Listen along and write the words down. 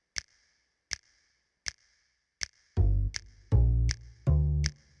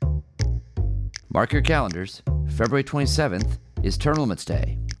Mark your calendars. February 27th is Term Limits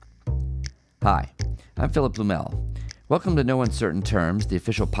Day. Hi, I'm Philip Blumel. Welcome to No Uncertain Terms, the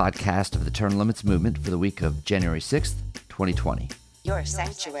official podcast of the Term Limits movement for the week of January 6th, 2020. Your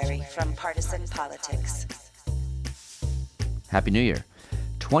sanctuary from partisan politics. Happy New Year.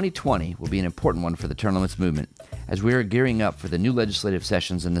 2020 will be an important one for the Term Limits movement as we are gearing up for the new legislative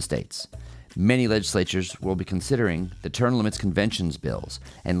sessions in the states. Many legislatures will be considering the term limits conventions bills,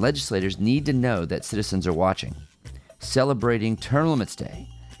 and legislators need to know that citizens are watching. Celebrating Term Limits Day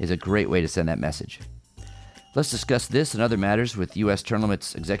is a great way to send that message. Let's discuss this and other matters with U.S. Term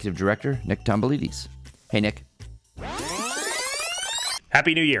Limits Executive Director Nick Tomboulides. Hey, Nick.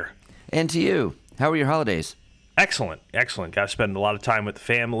 Happy New Year. And to you. How were your holidays? Excellent. Got to spend a lot of time with the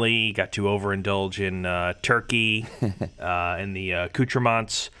family. Got to overindulge in turkey and the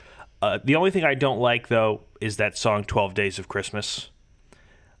accoutrements. The only thing I don't like, though, is that song 12 Days of Christmas.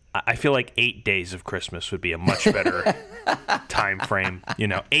 I feel like 8 days of Christmas would be a much better time frame. You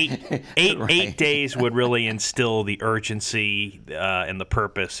know, eight days would really instill the urgency and the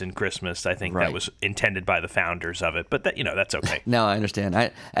purpose in Christmas. I think that was intended by the founders of it. But, that's okay. No, I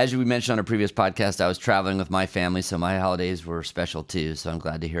understand. As we mentioned on a previous podcast, I was traveling with my family, so my holidays were special, too. So I'm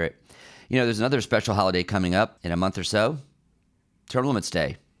glad to hear it. You know, there's another special holiday coming up in a month or so. Term Limits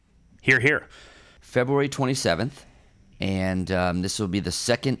Day. Here. February 27th, and this will be the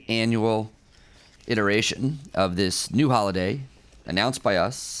second annual iteration of this new holiday announced by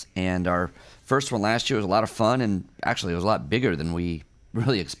us, and our first one last year was a lot of fun, and actually it was a lot bigger than we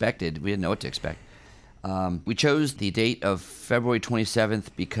really expected. We didn't know what to expect. We chose the date of February 27th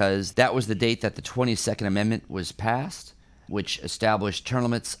because that was the date that the 22nd Amendment was passed, which established term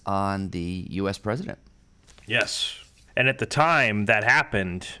limits on the U.S. president. Yes. And at the time that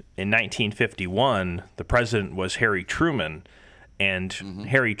happened, in 1951, the president was Harry Truman. And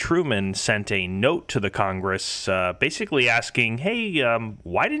Harry Truman sent a note to the Congress basically asking, hey,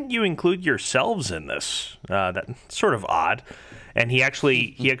 why didn't you include yourselves in this? That's sort of odd. And he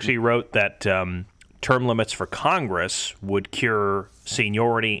actually wrote that term limits for Congress would cure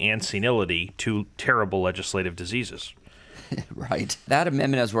seniority and senility, two terrible legislative diseases. Right. That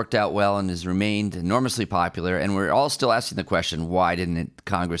amendment has worked out well and has remained enormously popular, and we're all still asking the question, why didn't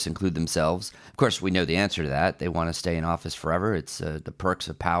Congress include themselves? Of course, we know the answer to that. They want to stay in office forever. It's the perks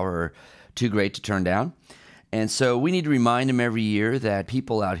of power are too great to turn down. And so we need to remind them every year that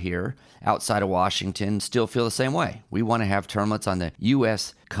people out here, outside of Washington, still feel the same way. We want to have term limits on the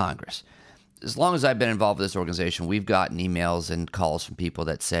U.S. Congress. As long as I've been involved with this organization, we've gotten emails and calls from people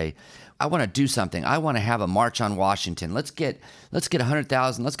that say, I want to do something. I want to have a march on Washington. Let's get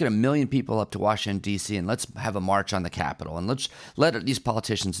 100,000, let's get 1 million people up to Washington, D.C., and let's have a march on the Capitol, and let's let these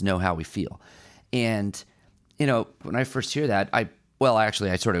politicians know how we feel. And, when I first hear that, I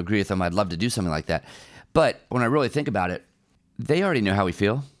sort of agree with them. I'd love to do something like that. But when I really think about it, they already know how we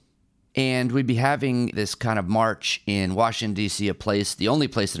feel. And we'd be having this kind of march in Washington, D.C., the only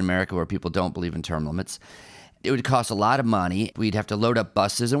place in America where people don't believe in term limits. It would cost a lot of money. We'd have to load up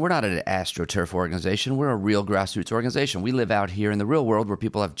buses, and we're not an AstroTurf organization. We're a real grassroots organization. We live out here in the real world where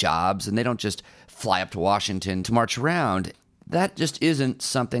people have jobs, and they don't just fly up to Washington to march around. That just isn't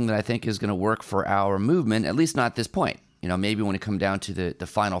something that I think is going to work for our movement, at least not at this point. Maybe when it comes down to the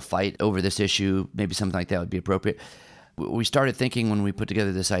final fight over this issue, maybe something like that would be appropriate. We started thinking when we put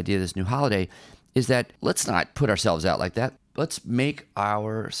together this idea, this new holiday, is that let's not put ourselves out like that. Let's make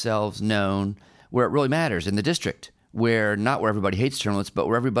ourselves known where it really matters, in the district, not where everybody hates term limits, but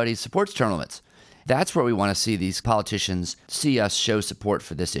where everybody supports term limits. That's where we want to see these politicians see us show support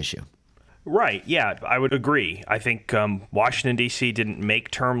for this issue. Right. Yeah, I would agree. I think Washington, D.C. didn't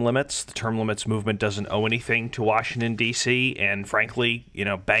make term limits. The term limits movement doesn't owe anything to Washington, D.C. And frankly,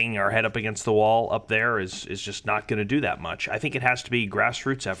 banging our head up against the wall up there is just not going to do that much. I think it has to be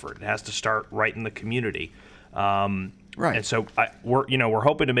grassroots effort. It has to start right in the community. Right. And so we're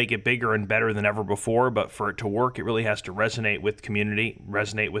hoping to make it bigger and better than ever before, but for it to work, it really has to resonate with community,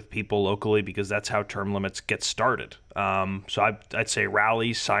 resonate with people locally, because that's how term limits get started. So I'd say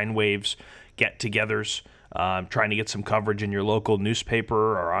rallies, sign waves, get-togethers, trying to get some coverage in your local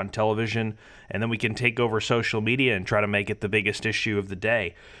newspaper or on television, and then we can take over social media and try to make it the biggest issue of the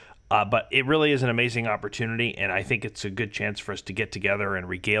day. But it really is an amazing opportunity, and I think it's a good chance for us to get together and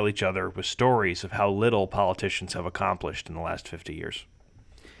regale each other with stories of how little politicians have accomplished in the last 50 years.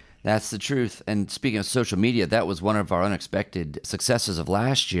 That's the truth. And speaking of social media, that was one of our unexpected successes of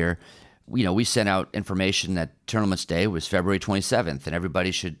last year. We sent out information that Term Limits Day was February 27th, and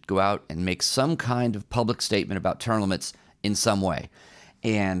everybody should go out and make some kind of public statement about term limits in some way.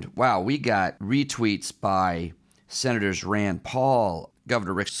 And wow, we got retweets by Senators Rand Paul,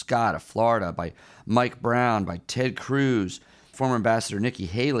 Governor Rick Scott of Florida, by Mike Brown, by Ted Cruz, former Ambassador Nikki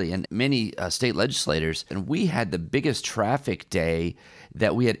Haley, and many state legislators. And we had the biggest traffic day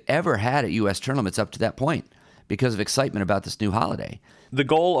that we had ever had at U.S. term limits up to that point because of excitement about this new holiday. The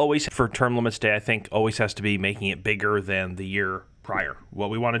goal always for Term Limits Day, I think, always has to be making it bigger than the year prior. What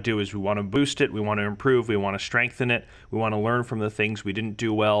we want to do is we want to boost it, we want to improve, we want to strengthen it, we want to learn from the things we didn't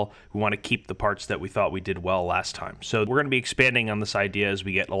do well, we want to keep the parts that we thought we did well last time. So we're going to be expanding on this idea as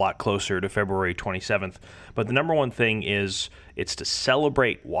we get a lot closer to February 27th. But the number one thing is it's to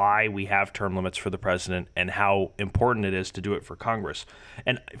celebrate why we have term limits for the president and how important it is to do it for Congress.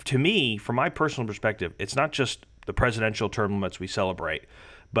 And to me, from my personal perspective, it's not just the presidential term limits we celebrate,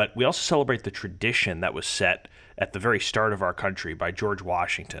 but we also celebrate the tradition that was set at the very start of our country by George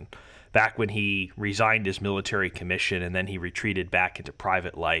Washington, back when he resigned his military commission and then he retreated back into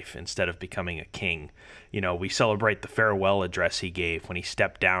private life instead of becoming a king. You know, we celebrate the farewell address he gave when he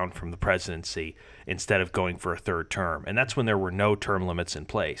stepped down from the presidency instead of going for a third term. And that's when there were no term limits in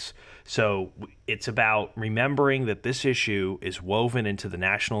place. So it's about remembering that this issue is woven into the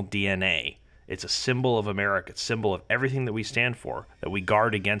national DNA. It's a symbol of America. It's a symbol of everything that we stand for, that we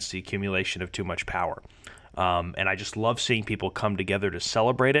guard against the accumulation of too much power. And I just love seeing people come together to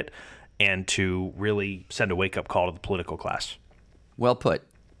celebrate it and to really send a wake-up call to the political class. Well put.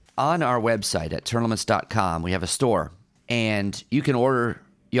 On our website at termlimits.com, we have a store, and you can order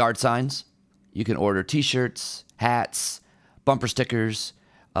yard signs, you can order T-shirts, hats, bumper stickers,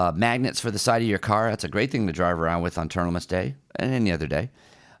 magnets for the side of your car. That's a great thing to drive around with on Term Limits Day and any other day,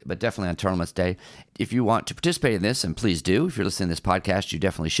 but definitely on Term Limits Day. If you want to participate in this, and please do, if you're listening to this podcast, you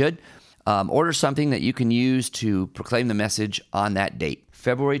definitely should, order something that you can use to proclaim the message on that date,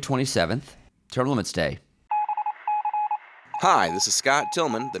 February 27th, Term Limits Day. Hi, this is Scott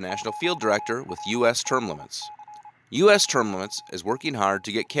Tillman, the National Field Director with U.S. Term Limits. U.S. Term Limits is working hard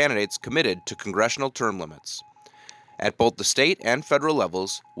to get candidates committed to congressional term limits. At both the state and federal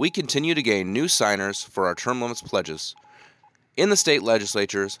levels, we continue to gain new signers for our term limits pledges. In the state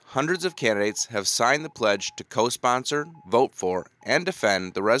legislatures, hundreds of candidates have signed the pledge to co-sponsor, vote for, and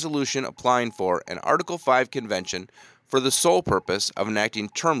defend the resolution applying for an Article 5 convention for the sole purpose of enacting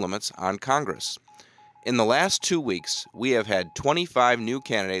term limits on Congress. In the last 2 weeks, we have had 25 new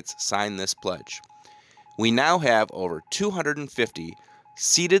candidates sign this pledge. We now have over 250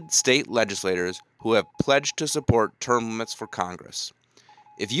 seated state legislators who have pledged to support term limits for Congress.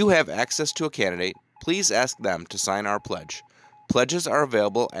 If you have access to a candidate, please ask them to sign our pledge. Pledges are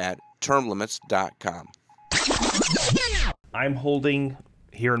available at termlimits.com. I'm holding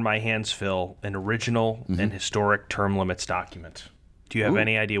here in my hands, Phil, an original and historic term limits document. Do you have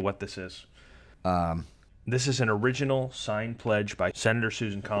any idea what this is? This is an original signed pledge by Senator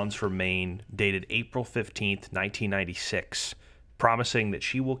Susan Collins from Maine, dated April 15th, 1996, promising that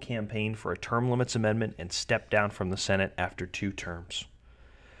she will campaign for a term limits amendment and step down from the Senate after 2 terms.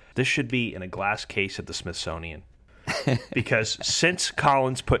 This should be in a glass case at the Smithsonian. Because since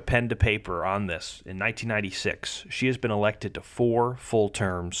Collins put pen to paper on this in 1996, she has been elected to 4 full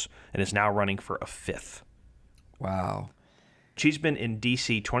terms and is now running for a 5th. Wow. She's been in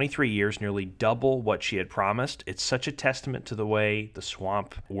D.C. 23 years, nearly double what she had promised. It's such a testament to the way the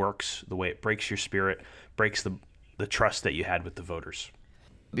swamp works, the way it breaks your spirit, breaks the trust that you had with the voters.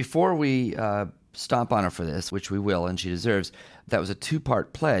 Before we stomp on her for this, which we will, and she deserves, that was a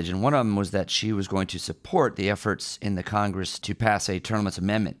 2-part pledge, and one of them was that she was going to support the efforts in the Congress to pass a term limits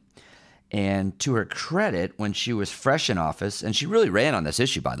amendment. And to her credit, when she was fresh in office, and she really ran on this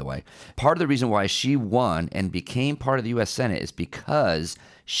issue, by the way, part of the reason why she won and became part of the U.S. Senate is because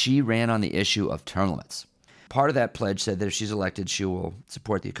she ran on the issue of term limits. Part of that pledge said that if she's elected, she will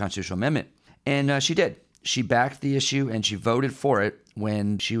support the constitutional amendment. And she did. She backed the issue, and she voted for it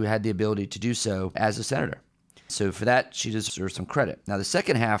when she had the ability to do so as a senator. So for that, she deserves some credit. Now, the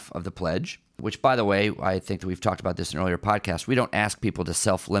second half of the pledge, which, by the way, I think that we've talked about this in earlier podcasts, we don't ask people to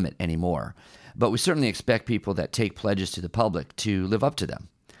self-limit anymore, but we certainly expect people that take pledges to the public to live up to them.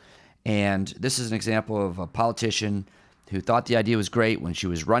 And this is an example of a politician who thought the idea was great when she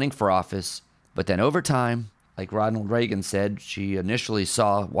was running for office, but then over time, like Ronald Reagan said, she initially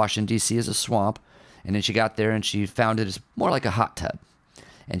saw Washington, D.C. as a swamp, and then she got there and she found it as more like a hot tub,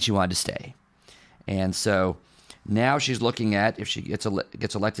 and she wanted to stay. And so now she's looking at, if she gets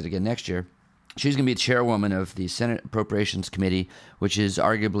elected again next year, she's going to be chairwoman of the Senate Appropriations Committee, which is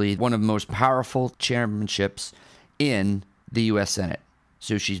arguably one of the most powerful chairmanships in the U.S. Senate.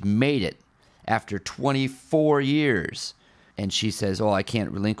 So she's made it after 24 years. And she says, oh, I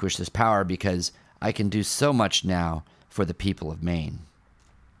can't relinquish this power because I can do so much now for the people of Maine.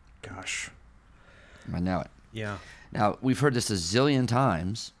 Gosh. I know it. Yeah. Now, we've heard this a zillion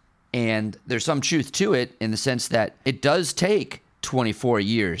times, and there's some truth to it in the sense that it does take 24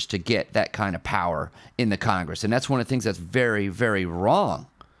 years to get that kind of power in the Congress. And that's one of the things that's very, very wrong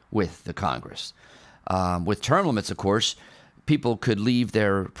with the Congress. With term limits, of course, people could leave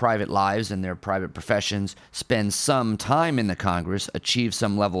their private lives and their private professions, spend some time in the Congress, achieve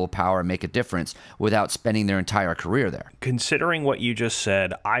some level of power, make a difference without spending their entire career there. Considering what you just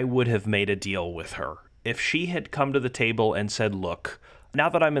said, I would have made a deal with her. If she had come to the table and said, look, now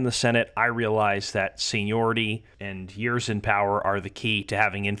that I'm in the Senate, I realize that seniority and years in power are the key to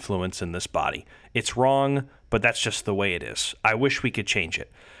having influence in this body. It's wrong, but that's just the way it is. I wish we could change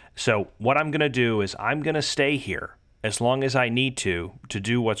it. So what I'm going to do is I'm going to stay here as long as I need to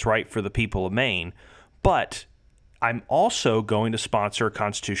do what's right for the people of Maine. But I'm also going to sponsor a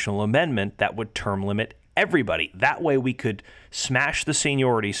constitutional amendment that would term limit everybody. That way we could smash the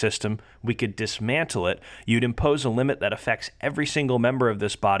seniority system. We could dismantle it. You'd impose a limit that affects every single member of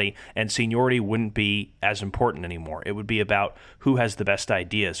this body, and seniority wouldn't be as important anymore. It would be about who has the best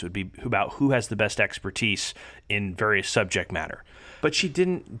ideas. It would be about who has the best expertise in various subject matter. But she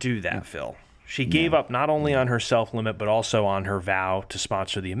didn't do that, Phil. She gave up not only on her self-limit, but also on her vow to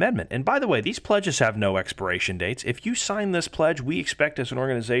sponsor the amendment. And by the way, these pledges have no expiration dates. If you sign this pledge, we expect as an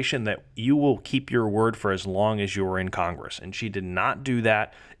organization that you will keep your word for as long as you are in Congress. And she did not do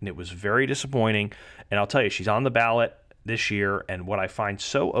that, and it was very disappointing. And I'll tell you, she's on the ballot this year, and what I find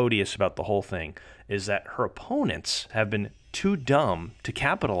so odious about the whole thing is that her opponents have been too dumb to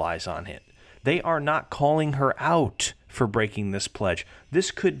capitalize on it. They are not calling her out for breaking this pledge.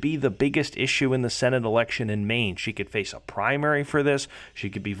 This could be the biggest issue in the Senate election in Maine. She could face a primary for this. She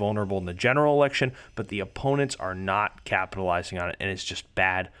could be vulnerable in the general election, but the opponents are not capitalizing on it, and it's just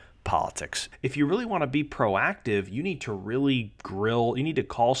bad politics. If you really want to be proactive, you need to really grill. You need to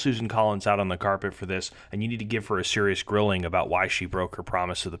call Susan Collins out on the carpet for this, and you need to give her a serious grilling about why she broke her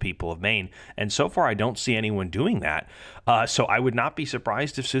promise to the people of Maine. And so far, I don't see anyone doing that. So I would not be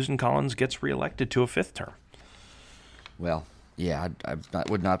surprised if Susan Collins gets reelected to a fifth term. Well, yeah,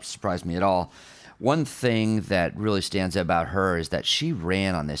 that would not surprise me at all. One thing that really stands out about her is that she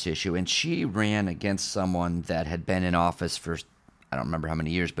ran on this issue, and she ran against someone that had been in office for, I don't remember how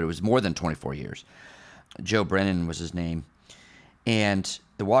many years, but it was more than 24 years. Joe Brennan was his name. And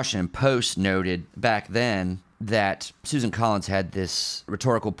the Washington Post noted back then that Susan Collins had this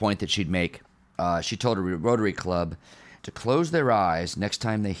rhetorical point that she'd make. She told a Rotary Club to close their eyes next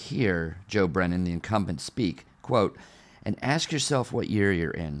time they hear Joe Brennan, the incumbent, speak, quote, and ask yourself what year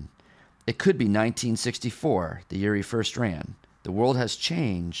you're in. It could be 1964, the year he first ran. The world has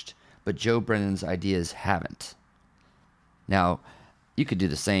changed, but Joe Brennan's ideas haven't. Now, you could do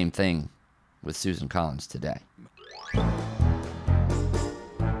the same thing with Susan Collins today.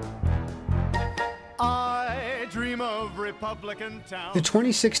 I dream of Republican town. The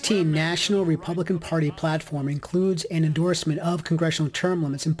 2016 National Republican Party platform includes an endorsement of congressional term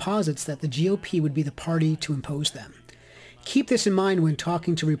limits and posits that the GOP would be the party to impose them. Keep this in mind when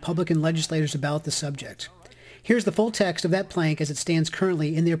talking to Republican legislators about the subject. Here's the full text of that plank as it stands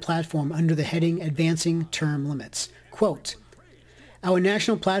currently in their platform under the heading Advancing Term Limits. Quote, our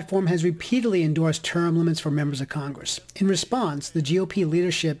national platform has repeatedly endorsed term limits for members of Congress. In response, the GOP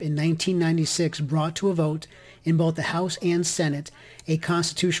leadership in 1996 brought to a vote in both the House and Senate a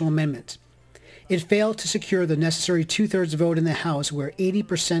constitutional amendment. It failed to secure the necessary two-thirds vote in the House, where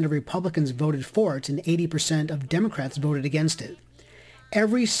 80% of Republicans voted for it and 80% of Democrats voted against it.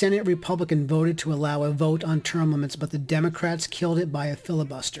 Every Senate Republican voted to allow a vote on term limits, but the Democrats killed it by a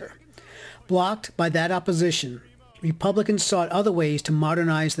filibuster. Blocked by that opposition, Republicans sought other ways to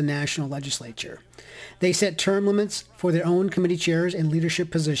modernize the national legislature. They set term limits for their own committee chairs and leadership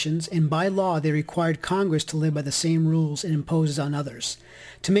positions, and by law they required Congress to live by the same rules it imposes on others.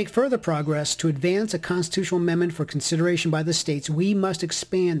 To make further progress, to advance a constitutional amendment for consideration by the states, we must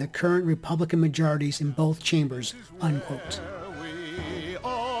expand the current Republican majorities in both chambers, unquote.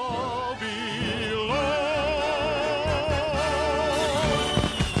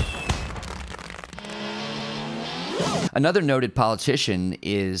 Another noted politician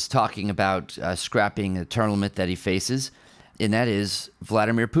is talking about scrapping a term limit that he faces, and that is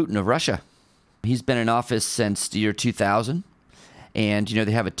Vladimir Putin of Russia. He's been in office since the year 2000, and,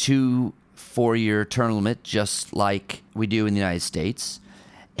 they have a 2 4-year term limit just like we do in the United States.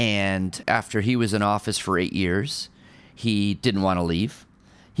 And after he was in office for 8 years, he didn't want to leave.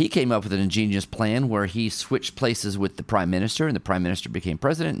 He came up with an ingenious plan where he switched places with the prime minister, and the prime minister became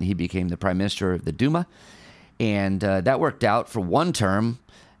president, and he became the prime minister of the Duma. And that worked out for one term,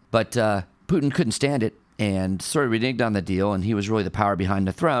 but Putin couldn't stand it, and sort of reneged on the deal, and he was really the power behind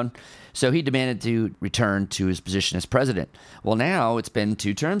the throne. So he demanded to return to his position as president. Well, now it's been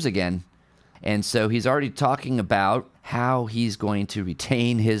 2 terms again. And so he's already talking about how he's going to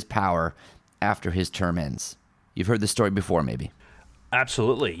retain his power after his term ends. You've heard this story before, maybe.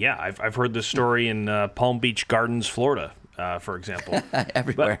 Absolutely, yeah. I've heard this story in Palm Beach Gardens, Florida, for example.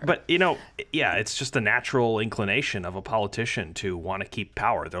 Everywhere. But it's just a natural inclination of a politician to want to keep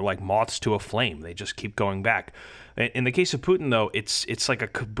power. They're like moths to a flame. They just keep going back. In the case of Putin, though, it's like a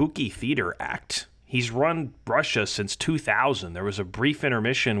kabuki theater act. He's run Russia since 2000. There was a brief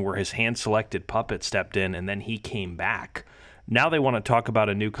intermission where his hand-selected puppet stepped in, and then he came back. Now they want to talk about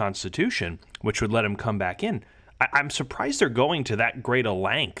a new constitution, which would let him come back in. I'm surprised they're going to that great a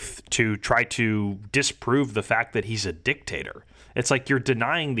length to try to disprove the fact that he's a dictator. It's like you're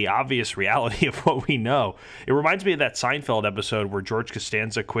denying the obvious reality of what we know. It reminds me of that Seinfeld episode where George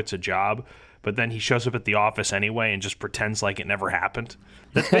Costanza quits a job, but then he shows up at the office anyway and just pretends like it never happened.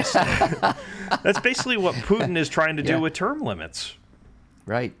 That's basically what Putin is trying to do with term limits.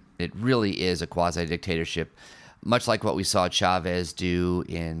 Right. It really is a quasi-dictatorship, much like what we saw Chavez do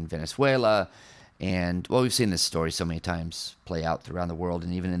in Venezuela. And, well, we've seen this story so many times play out around the world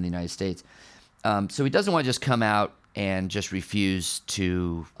and even in the United States. So he doesn't want to just come out and just refuse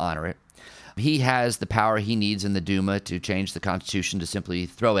to honor it. He has the power he needs in the Duma to change the Constitution, to simply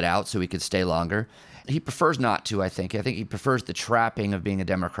throw it out so he could stay longer. He prefers not to, I think. I think he prefers the trapping of being a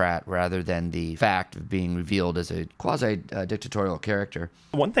Democrat rather than the fact of being revealed as a quasi-dictatorial character.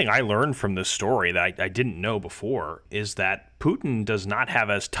 One thing I learned from this story that I didn't know before is that Putin does not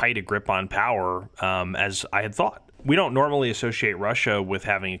have as tight a grip on power as I had thought. We don't normally associate Russia with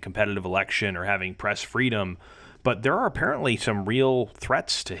having a competitive election or having press freedom, but there are apparently some real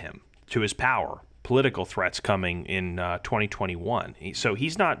threats to him, to his power. Political threats coming in 2021. So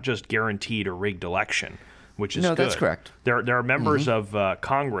he's not just guaranteed a rigged election, which is good. No, that's correct. There are members of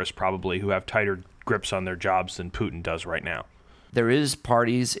Congress probably who have tighter grips on their jobs than Putin does right now. There is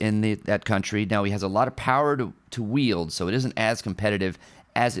parties in that country. Now, he has a lot of power to wield, so it isn't as competitive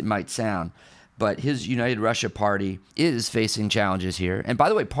as it might sound. But his United Russia party is facing challenges here. And by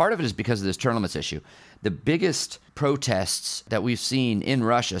the way, part of it is because of this term limits issue. The biggest protests that we've seen in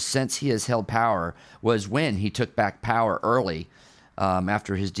Russia since he has held power was when he took back power early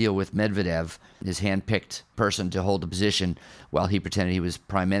after his deal with Medvedev, his hand-picked person to hold the position while he pretended he was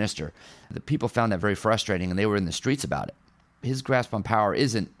prime minister. The people found that very frustrating, and they were in the streets about it. His grasp on power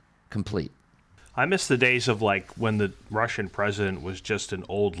isn't complete. I miss the days of like when the Russian president was just an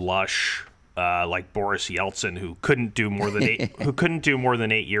old lush, like Boris Yeltsin, who couldn't do more than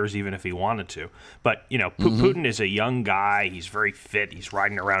 8 years, even if he wanted to. But Putin is a young guy. He's very fit. He's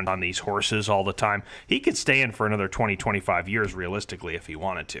riding around on these horses all the time. He could stay in for another 20, 25 years realistically if he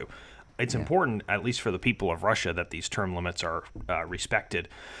wanted to. It's important, at least for the people of Russia, that these term limits are respected.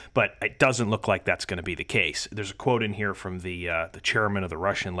 But it doesn't look like that's going to be the case. There's a quote in here from the chairman of the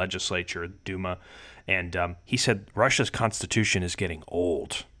Russian legislature, Duma, and he said Russia's constitution is getting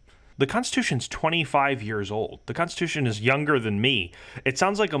old. The Constitution's 25 years old. The Constitution is younger than me. It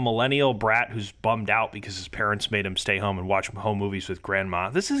sounds like a millennial brat who's bummed out because his parents made him stay home and watch home movies with grandma.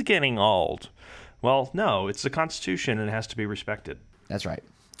 This is getting old. Well, no, it's the Constitution and it has to be respected. That's right.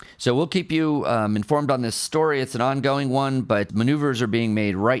 So we'll keep you informed on this story. It's an ongoing one, but maneuvers are being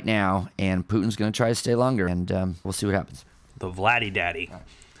made right now, and Putin's going to try to stay longer, and we'll see what happens. The Vladdy Daddy.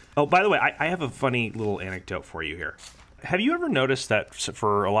 Oh, by the way, I have a funny little anecdote for you here. Have you ever noticed that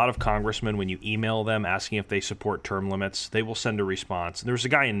for a lot of congressmen, when you email them asking if they support term limits, they will send a response? There's a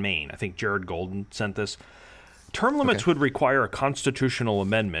guy in Maine, I think Jared Golden sent this. Term limits would require a constitutional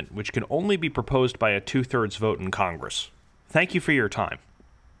amendment, which can only be proposed by a 2/3 vote in Congress. Thank you for your time.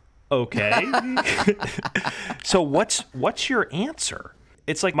 Okay. So what's your answer?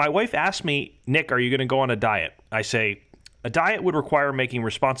 It's like my wife asked me, Nick, are you going to go on a diet? I say, a diet would require making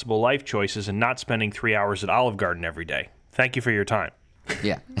responsible life choices and not spending 3 hours at Olive Garden every day. Thank you for your time.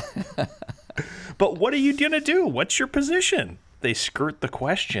 Yeah. But what are you going to do? What's your position? They skirt the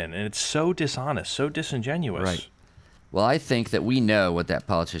question, and it's so dishonest, so disingenuous. Right. Well, I think that we know what that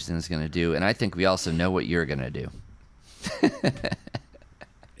politician is going to do, and I think we also know what you're going to do.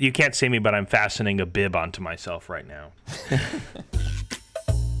 You can't see me, but I'm fastening a bib onto myself right now.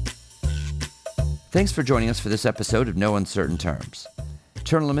 Thanks for joining us for this episode of No Uncertain Terms.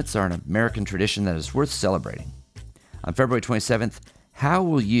 Term limits are an American tradition that is worth celebrating. On February 27th, how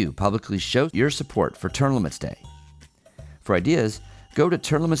will you publicly show your support for Term Limits Day? For ideas, go to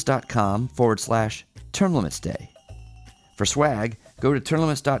termlimits.com/Term Limits Day. For swag, go to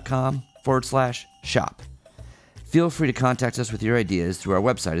termlimits.com/shop. Feel free to contact us with your ideas through our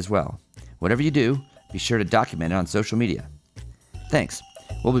website as well. Whatever you do, Be sure to document it on social media. Thanks.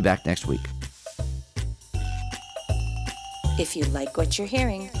 We'll be back next week. If you like what you're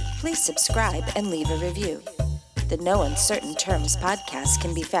hearing, please subscribe and leave a review. The No Uncertain Terms podcast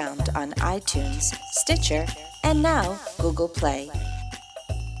can be found on iTunes, Stitcher, and now Google Play.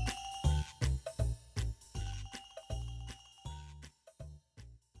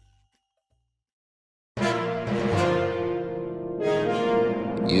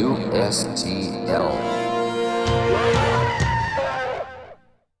 USTL.